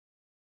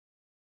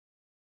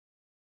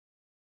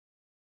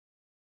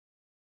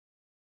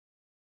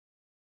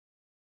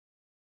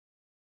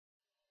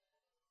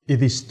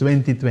It is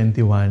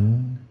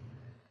 2021,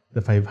 the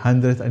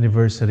 500th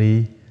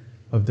anniversary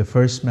of the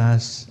first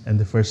Mass and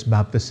the first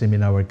baptism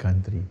in our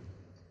country.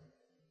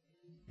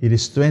 It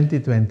is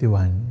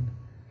 2021,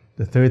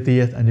 the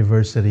 30th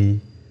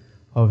anniversary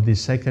of the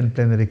Second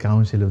Plenary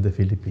Council of the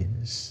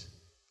Philippines.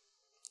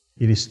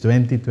 It is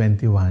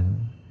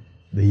 2021,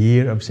 the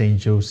year of Saint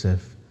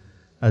Joseph,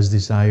 as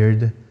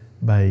desired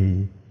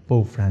by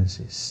Pope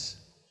Francis.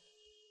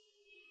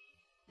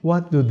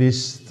 What do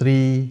these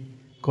three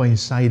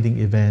coinciding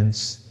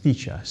events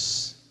teach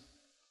us?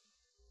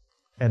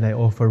 And I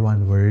offer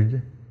one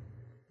word: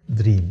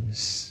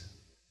 dreams.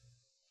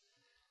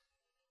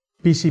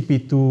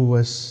 PCP2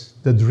 was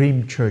the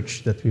dream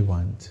church that we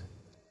want.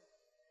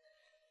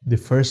 The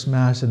first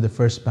Mass and the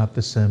first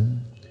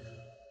baptism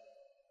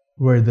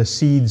were the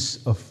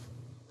seeds of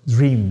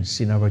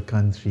dreams in our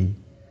country,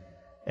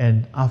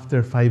 and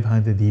after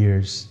 500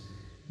 years,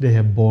 they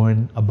have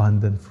borne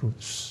abundant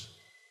fruits.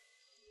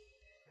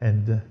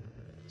 And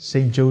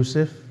Saint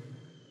Joseph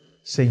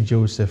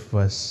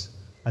was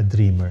a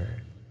dreamer.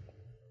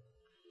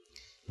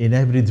 In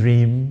every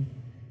dream,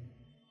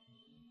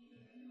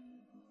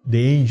 the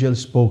angel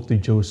spoke to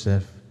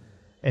Joseph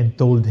and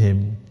told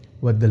him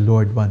what the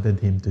Lord wanted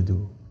him to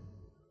do.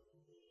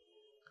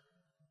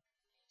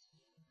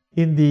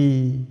 In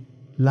the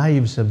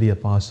lives of the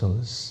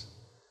apostles,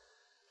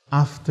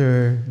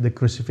 after the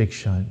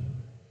crucifixion,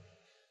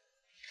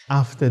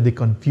 after the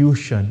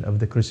confusion of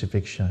the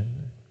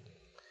crucifixion,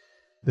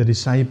 the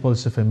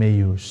disciples of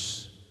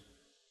Emmaus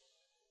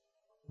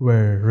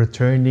were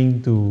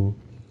returning to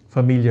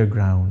familiar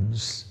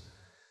grounds,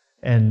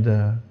 and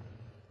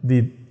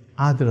the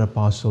other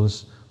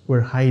apostles were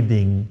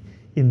hiding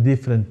in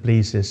different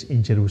places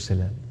in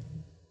Jerusalem.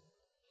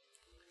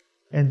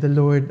 And the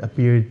Lord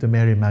appeared to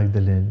Mary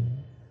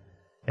Magdalene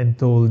and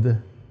told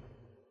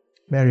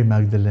Mary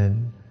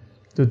Magdalene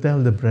to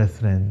tell the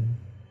brethren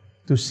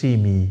to see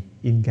me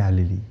in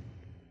Galilee.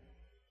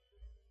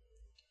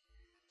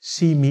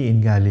 See me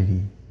in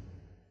Galilee.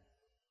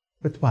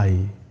 But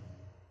why?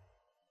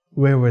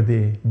 Where were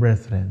the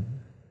brethren?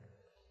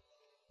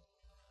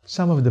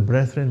 Some of the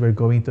brethren were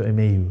going to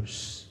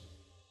Emmaus.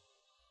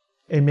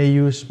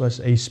 Emmaus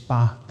was a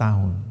spa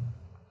town.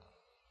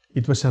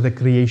 It was a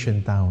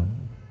recreation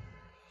town.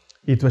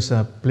 It was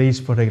a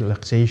place for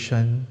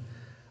relaxation,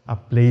 a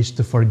place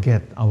to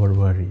forget our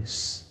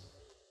worries.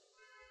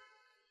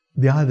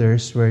 The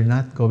others were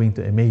not going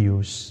to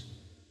Emmaus.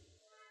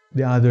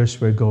 The others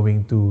were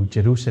going to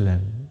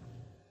Jerusalem.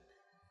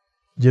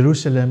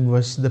 Jerusalem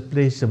was the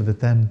place of the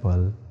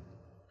temple,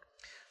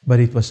 but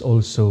it was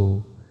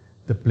also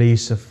the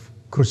place of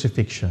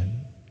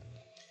crucifixion.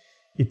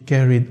 It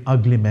carried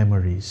ugly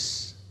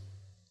memories.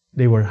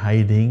 They were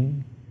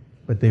hiding,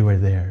 but they were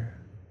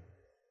there.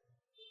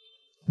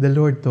 The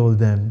Lord told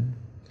them,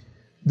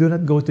 do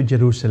not go to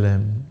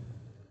Jerusalem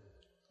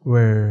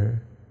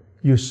where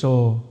you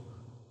saw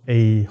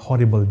a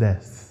horrible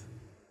death.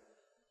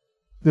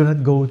 Do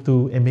not go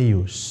to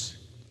Emmaus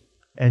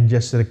and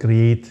just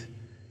recreate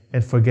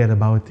and forget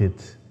about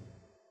it.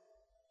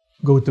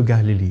 Go to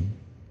Galilee.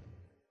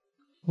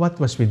 What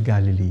was with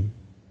Galilee?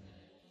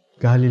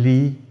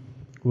 Galilee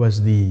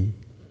was the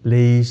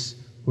place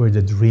where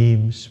the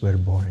dreams were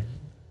born.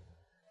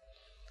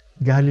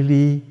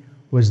 Galilee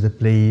was the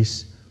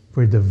place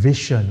where the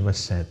vision was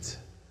set.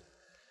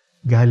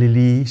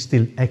 Galilee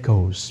still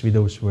echoes with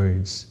those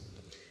words,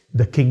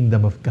 the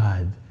kingdom of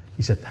God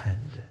is at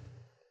hand.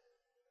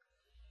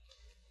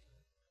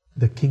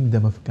 The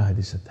kingdom of God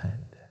is at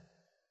hand.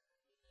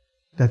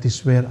 That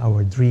is where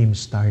our dreams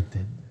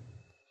started.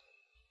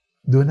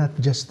 Do not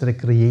just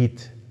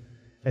recreate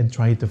and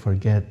try to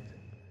forget.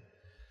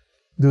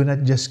 Do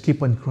not just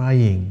keep on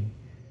crying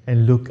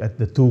and look at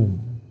the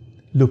tomb,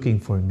 looking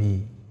for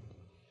me.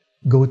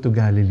 Go to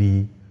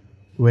Galilee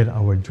where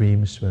our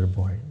dreams were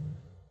born.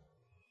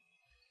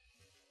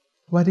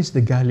 What is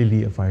the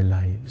Galilee of our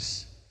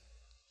lives?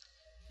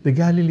 The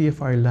Galilee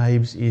of our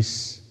lives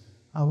is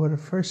our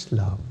first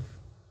love.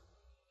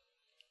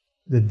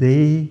 The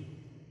day,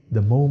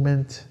 the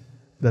moment,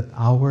 that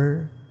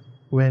hour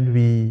when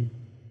we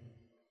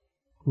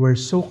were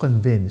so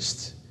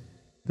convinced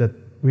that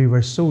we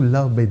were so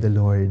loved by the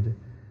Lord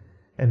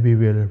and we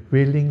were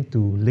willing to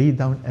lay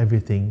down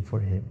everything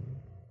for Him,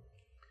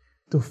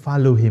 to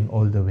follow Him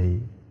all the way.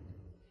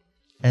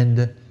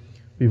 And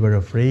we were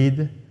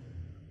afraid,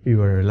 we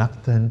were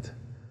reluctant,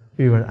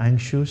 we were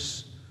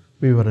anxious,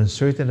 we were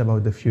uncertain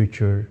about the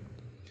future,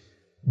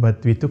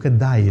 but we took a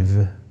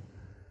dive.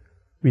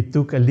 We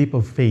took a leap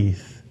of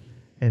faith,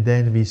 and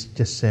then we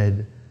just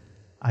said,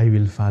 I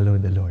will follow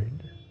the Lord.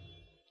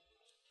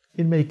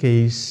 In my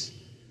case,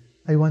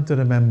 I want to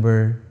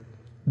remember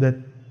that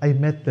I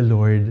met the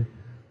Lord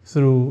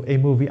through a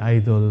movie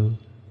idol,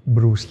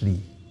 Bruce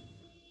Lee.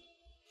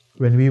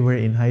 When we were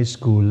in high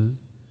school,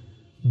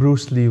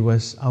 Bruce Lee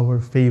was our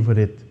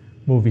favorite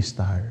movie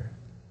star.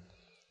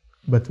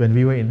 But when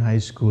we were in high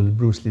school,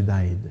 Bruce Lee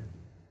died.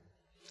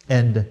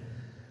 And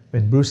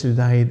when Bruce Lee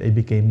died, I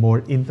became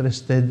more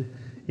interested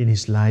in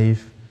his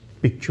life,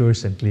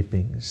 pictures and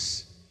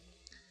clippings.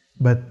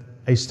 But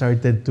I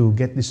started to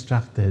get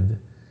distracted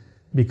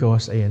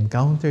because I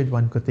encountered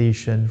one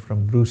quotation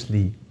from Bruce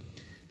Lee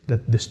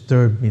that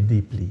disturbed me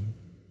deeply.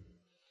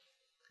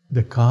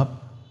 The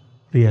cup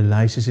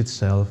realizes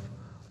itself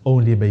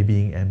only by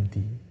being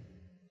empty.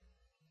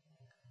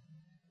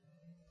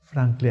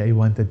 Frankly, I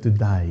wanted to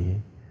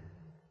die,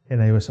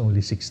 and I was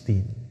only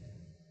 16.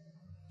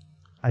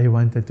 I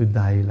wanted to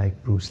die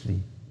like Bruce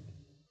Lee.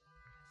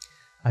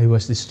 I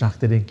was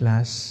distracted in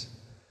class,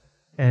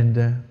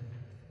 and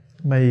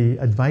my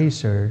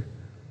advisor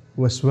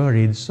was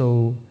worried,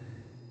 so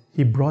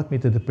he brought me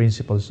to the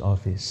principal's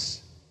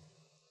office.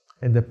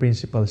 And the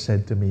principal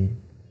said to me,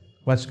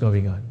 "What's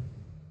going on?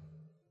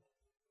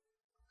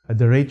 At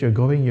the rate you're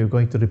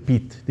going to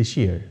repeat this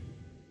year."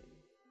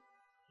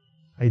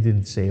 I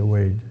didn't say a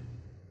word.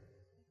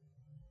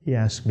 He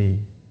asked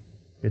me,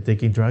 "You're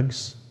taking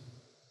drugs?"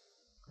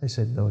 I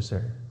said, "No,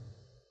 sir."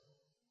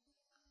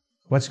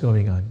 "What's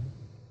going on?"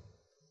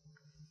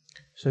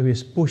 So he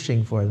was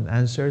pushing for an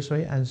answer, so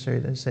I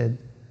answered and said,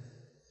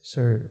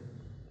 "Sir,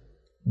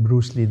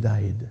 Bruce Lee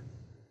died."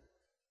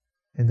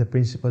 And the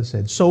principal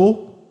said,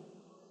 "So?"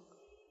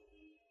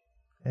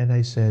 And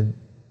I said,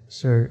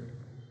 "Sir,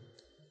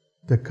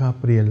 the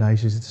cup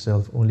realizes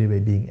itself only by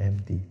being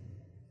empty.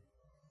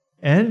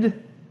 And,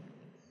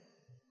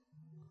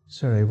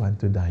 sir, I want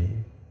to die.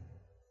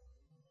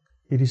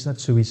 It is not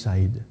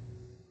suicide,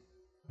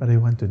 but I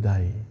want to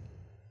die."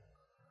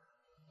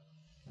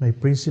 My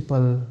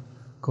principal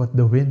caught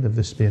the wind of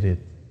the Spirit,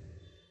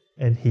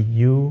 and he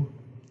knew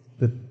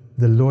that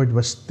the Lord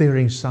was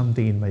stirring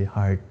something in my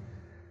heart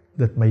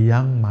that my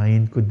young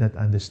mind could not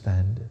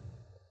understand.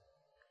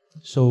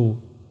 So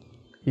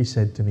he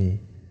said to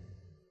me,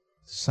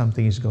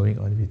 "Something is going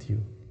on with you.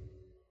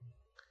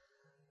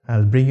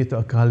 I'll bring you to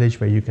a college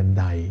where you can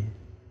die."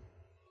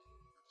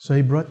 So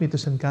he brought me to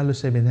San Carlos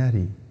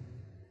Seminary,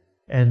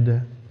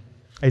 and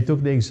I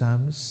took the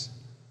exams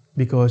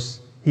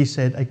because he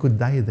said I could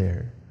die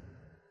there.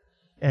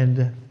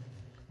 And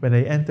when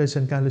I entered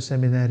San Carlos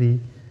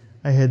Seminary,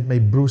 I had my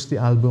Bruce Lee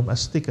album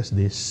as thick as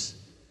this.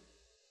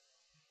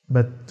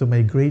 But to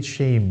my great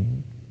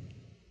shame,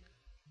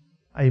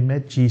 I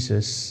met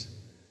Jesus,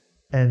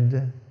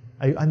 and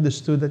I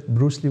understood that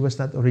Bruce Lee was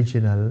not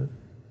original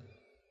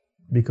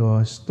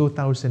because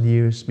 2,000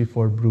 years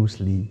before Bruce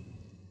Lee,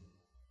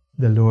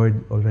 the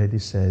Lord already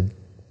said,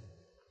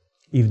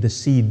 if the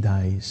seed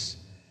dies,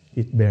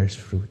 it bears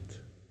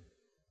fruit.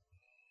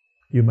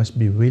 You must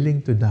be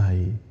willing to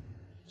die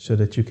so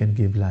that you can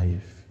give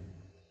life.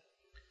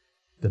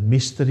 The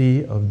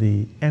mystery of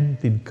the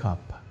emptied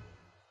cup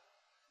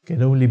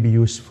can only be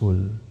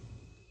useful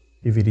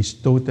if it is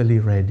totally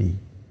ready,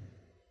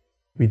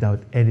 without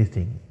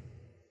anything.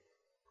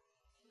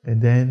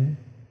 And then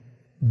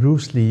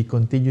Bruce Lee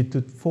continued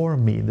to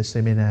form me in the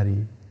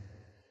seminary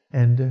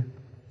and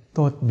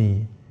taught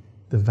me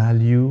the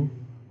value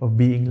of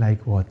being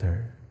like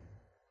water.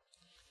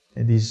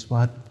 And this is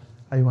what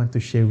I want to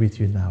share with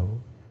you now.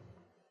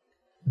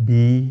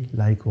 Be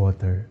like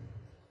water.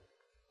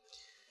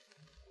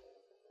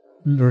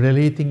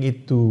 Relating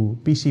it to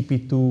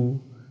PCP2,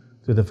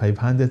 to the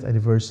 500th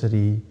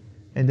anniversary,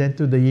 and then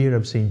to the year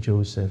of St.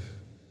 Joseph,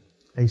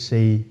 I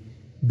say,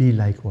 be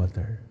like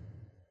water.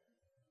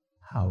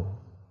 How?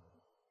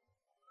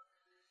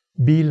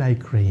 Be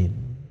like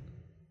rain.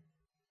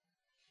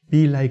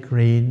 Be like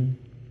rain,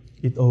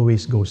 it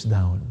always goes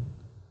down.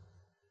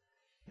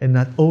 And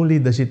not only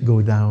does it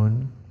go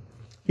down,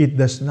 it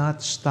does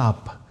not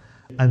stop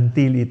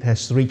until it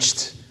has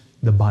reached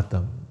the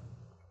bottom.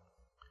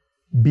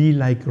 Be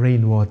like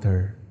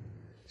rainwater,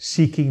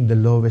 seeking the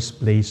lowest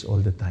place all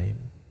the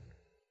time.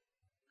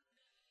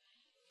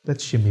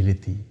 That's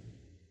humility.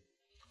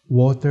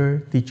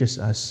 Water teaches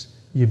us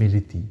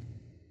humility.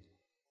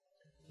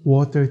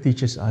 Water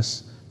teaches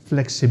us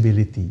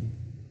flexibility.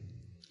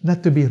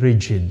 Not to be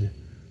rigid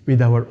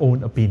with our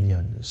own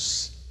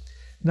opinions.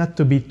 Not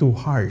to be too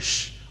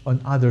harsh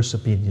on others'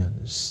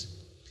 opinions.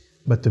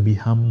 But to be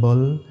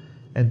humble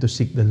and to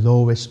seek the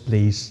lowest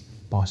place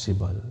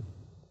possible.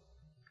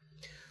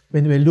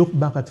 When we look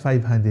back at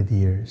 500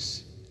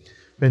 years,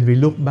 when we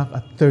look back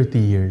at 30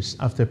 years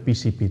after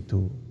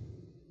PCP2,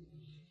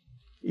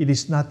 it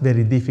is not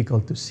very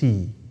difficult to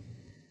see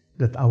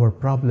that our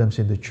problems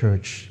in the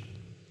church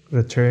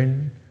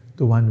return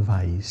to one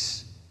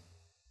vice.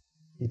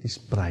 It is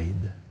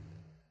pride.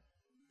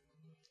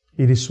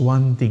 It is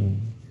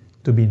wanting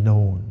to be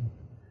known.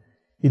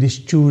 It is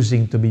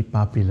choosing to be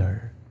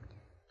popular.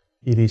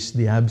 It is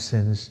the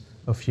absence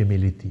of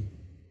humility.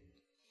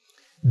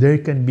 There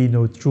can be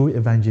no true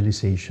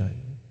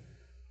evangelization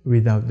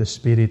without the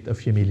spirit of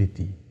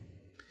humility.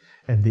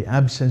 And the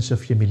absence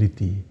of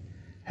humility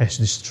has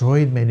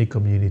destroyed many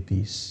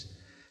communities,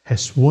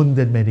 has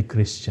wounded many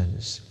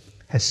Christians,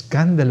 has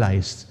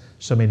scandalized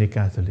so many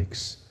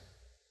Catholics.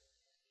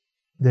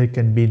 There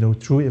can be no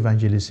true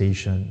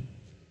evangelization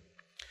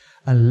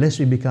unless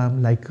we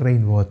become like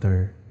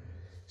rainwater,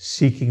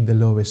 seeking the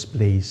lowest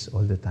place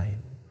all the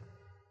time.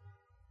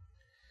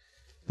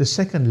 The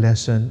second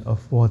lesson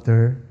of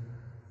water,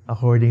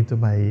 according to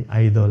my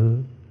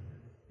idol,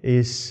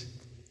 is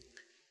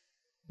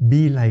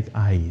Be like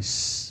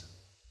ice,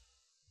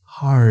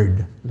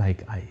 hard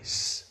like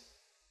ice.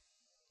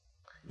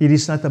 It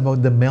is not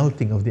about the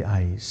melting of the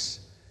ice.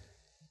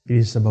 It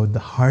is about the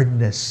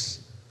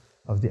hardness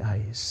of the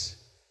ice.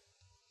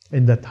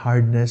 And that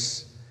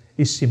hardness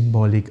is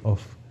symbolic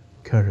of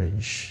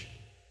courage.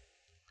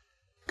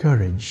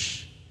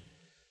 Courage.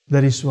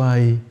 That is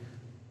why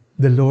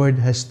the Lord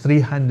has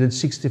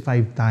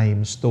 365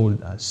 times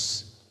told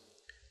us,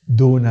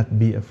 do not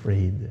be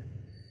afraid.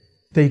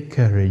 Take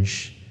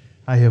courage.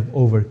 I have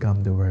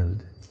overcome the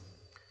world.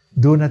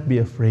 Do not be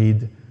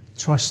afraid.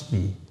 Trust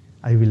me.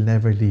 I will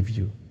never leave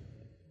you.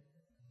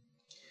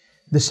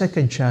 The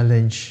second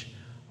challenge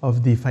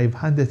of the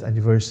 500th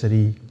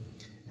anniversary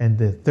and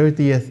the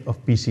 30th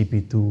of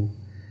PCP2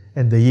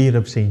 and the year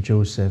of St.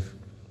 Joseph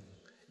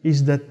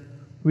is that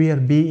we are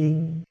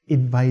being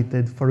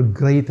invited for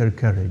greater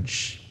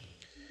courage.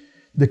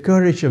 The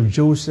courage of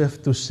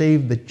Joseph to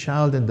save the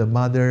child and the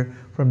mother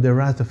from the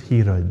wrath of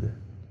Herod.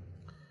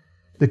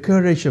 The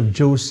courage of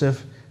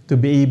Joseph to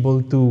be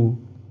able to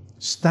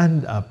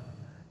stand up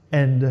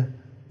and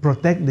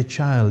protect the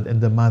child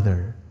and the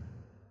mother,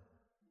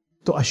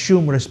 to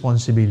assume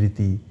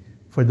responsibility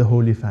for the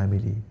Holy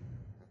Family.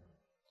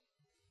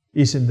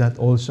 Isn't that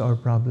also our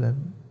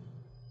problem?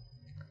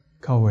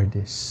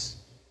 Cowardice.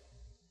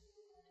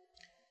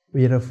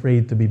 We are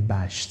afraid to be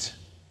bashed.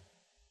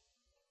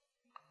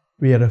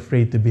 We are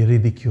afraid to be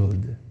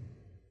ridiculed.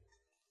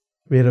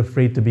 We are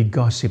afraid to be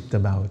gossiped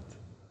about.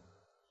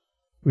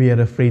 We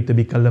are afraid to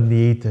be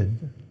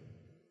calumniated.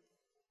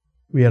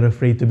 We are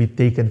afraid to be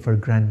taken for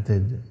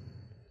granted.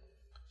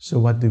 So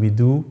what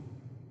do?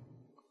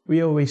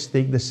 We always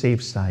take the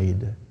safe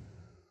side.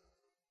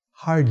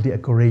 Hardly a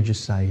courageous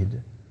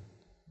side,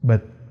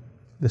 but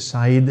the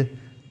side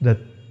that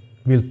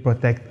will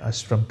protect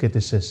us from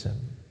criticism.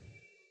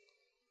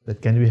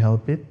 But can we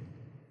help it?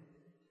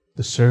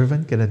 The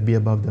servant cannot be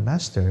above the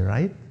master,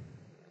 right?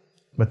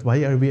 But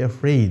why are we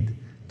afraid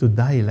to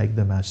die like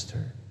the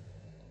master?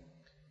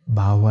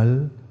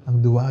 Bawal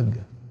ang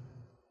duwag.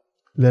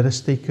 Let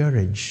us take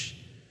courage.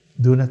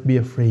 Do not be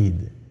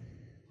afraid.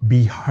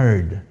 Be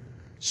hard.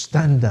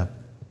 Stand up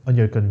on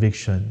your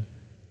conviction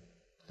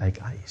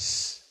like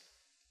ice.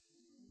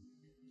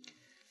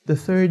 The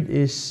third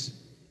is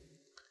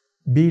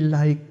be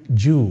like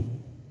dew.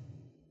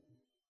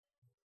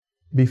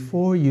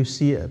 Before you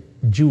see a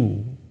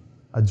dew,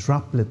 a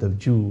droplet of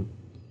dew,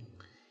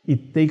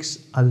 it takes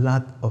a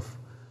lot of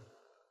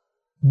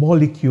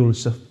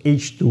molecules of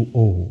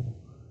H2O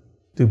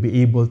to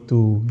be able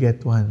to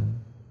get one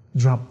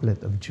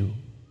droplet of dew.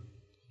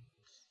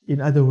 In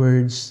other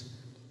words,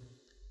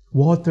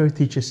 water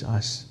teaches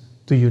us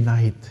to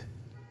unite,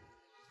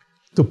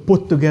 to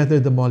put together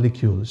the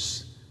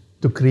molecules,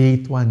 to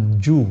create one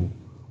dew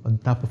on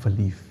top of a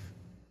leaf.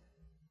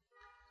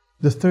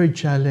 The third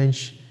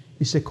challenge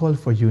is a call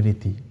for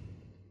unity.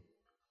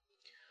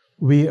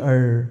 We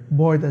are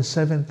more than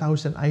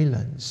 7,000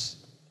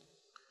 islands.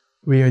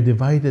 We are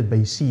divided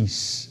by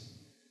seas.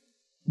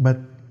 But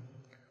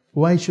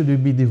why should we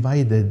be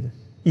divided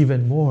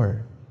even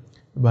more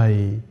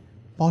by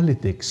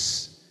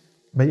politics,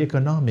 by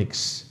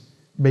economics,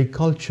 by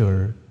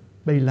culture,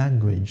 by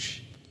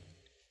language?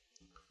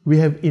 We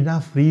have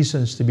enough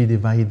reasons to be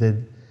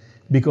divided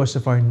because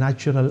of our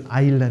natural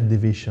island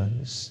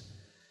divisions.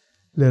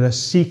 Let us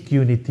seek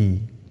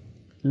unity.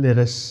 Let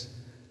us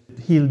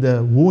heal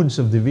the wounds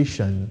of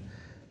division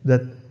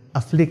that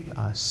afflict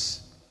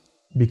us,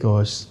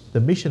 because the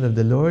mission of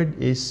the Lord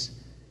is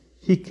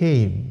He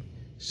came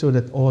so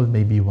that all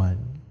may be one.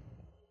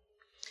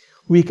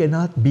 We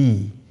cannot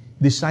be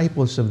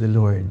disciples of the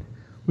Lord.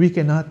 We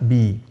cannot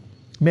be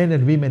men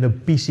and women of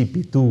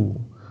PCP2.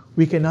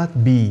 We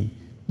cannot be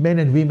men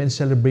and women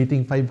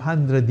celebrating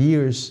 500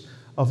 years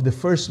of the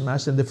first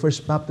Mass and the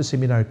first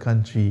baptism in our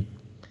country,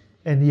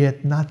 and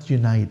yet not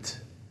unite.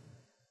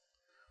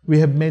 We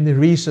have many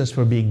reasons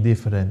for being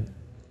different.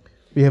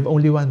 We have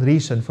only one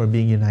reason for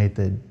being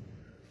united.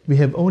 We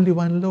have only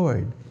one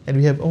Lord, and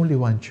we have only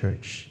one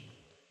church.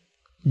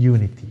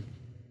 Unity.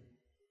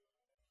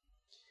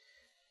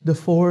 The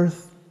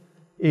fourth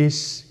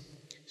is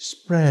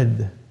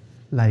spread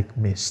like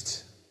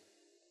mist.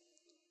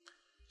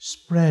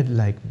 Spread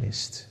like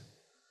mist.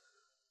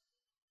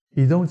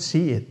 You don't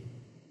see it,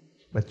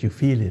 but you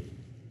feel it.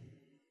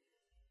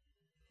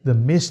 The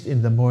mist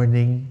in the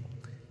morning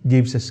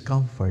gives us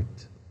comfort.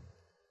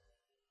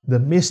 The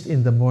mist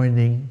in the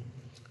morning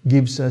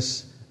gives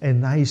us a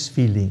nice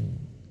feeling.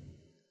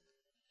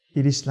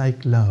 It is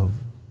like love.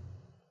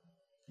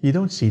 You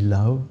don't see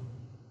love,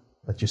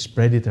 but you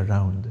spread it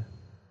around.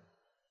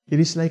 It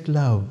is like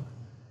love.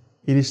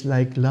 It is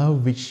like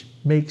love which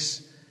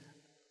makes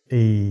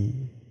a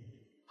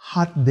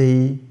hot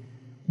day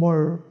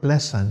more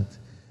pleasant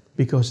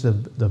because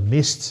of the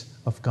mist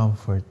of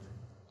comfort.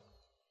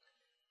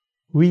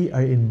 We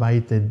are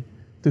invited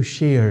to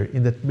share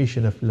in that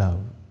mission of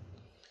love.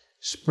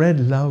 Spread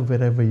love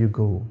wherever you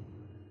go,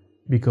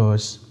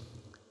 because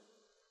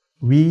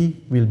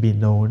we will be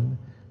known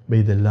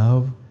by the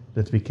love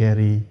that we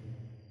carry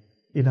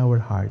in our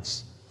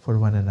hearts for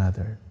one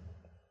another.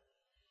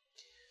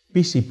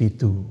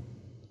 PCP2,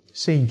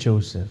 Saint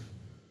Joseph,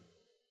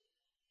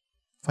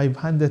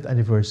 500th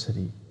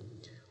anniversary.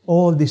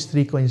 All these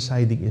three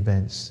coinciding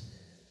events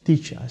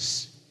teach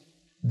us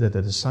that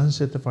at the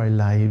sunset of our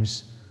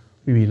lives,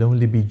 we will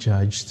only be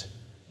judged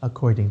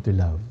according to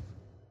love.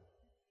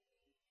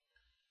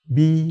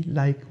 Be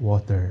like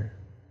water.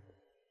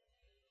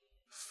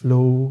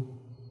 Flow.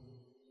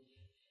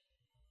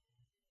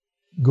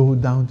 Go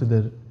down to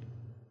the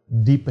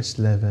deepest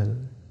level.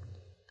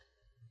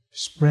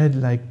 Spread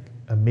like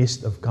a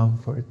mist of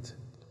comfort.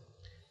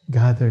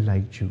 Gather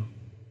like dew.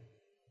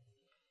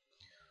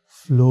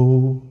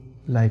 Flow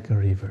like a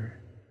river.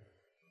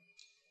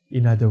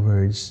 In other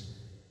words,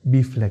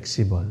 be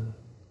flexible.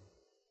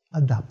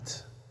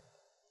 Adapt.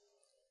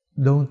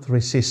 Don't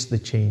resist the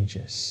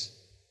changes,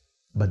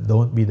 but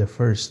don't be the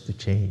first to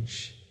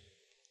change.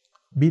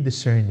 Be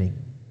discerning.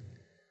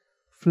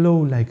 Flow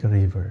like a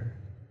river.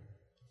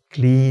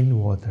 Clean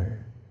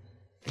water.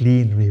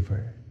 Clean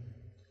river.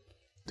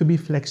 To be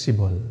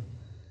flexible.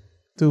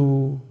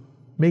 To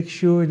make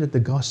sure that the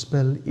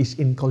gospel is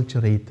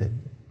inculturated.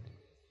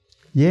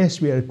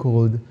 Yes, we are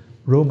called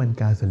Roman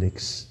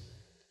Catholics,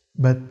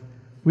 but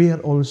we are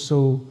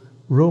also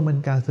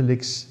Roman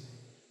Catholics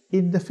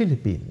in the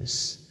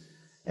Philippines.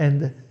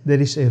 And there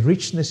is a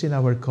richness in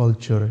our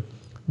culture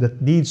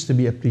that needs to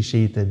be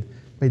appreciated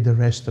by the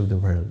rest of the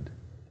world.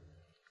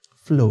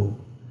 Flow.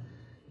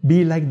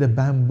 Be like the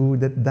bamboo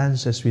that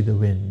dances with the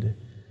wind.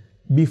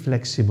 Be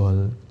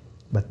flexible,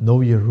 but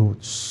know your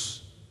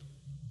roots.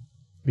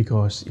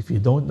 Because if you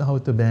don't know how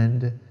to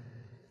bend,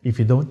 if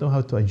you don't know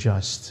how to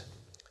adjust,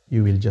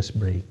 you will just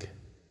break.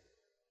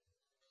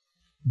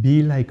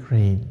 Be like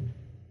rain.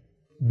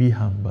 Be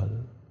humble.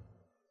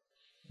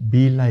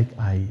 Be like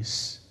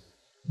ice.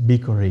 Be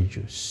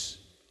courageous.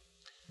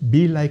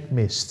 Be like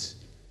mist.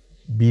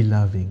 Be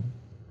loving.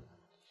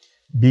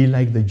 Be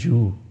like the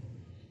dew.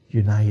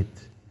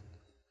 Unite.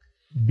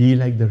 Be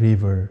like the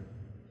river.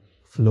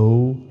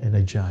 Flow and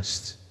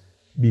adjust.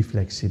 Be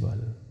flexible.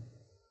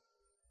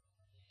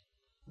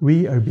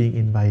 We are being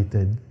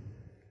invited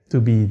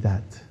to be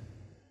that.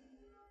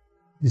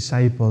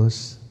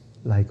 Disciples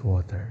like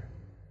water.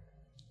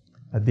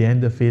 At the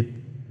end of it,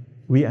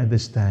 we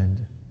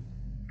understand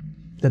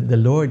that the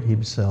Lord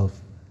Himself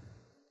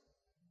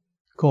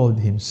called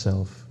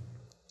Himself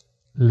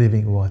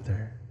living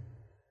water.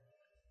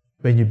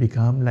 When you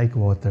become like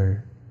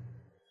water,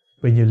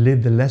 when you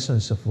live the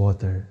lessons of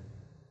water,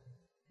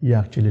 you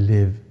actually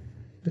live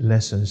the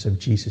lessons of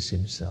Jesus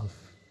Himself.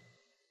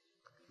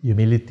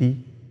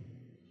 Humility,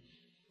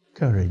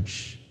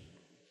 courage,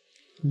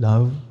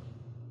 love,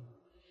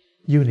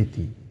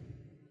 unity,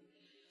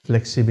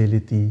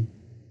 flexibility,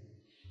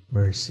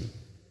 mercy.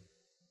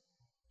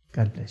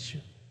 God bless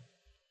you.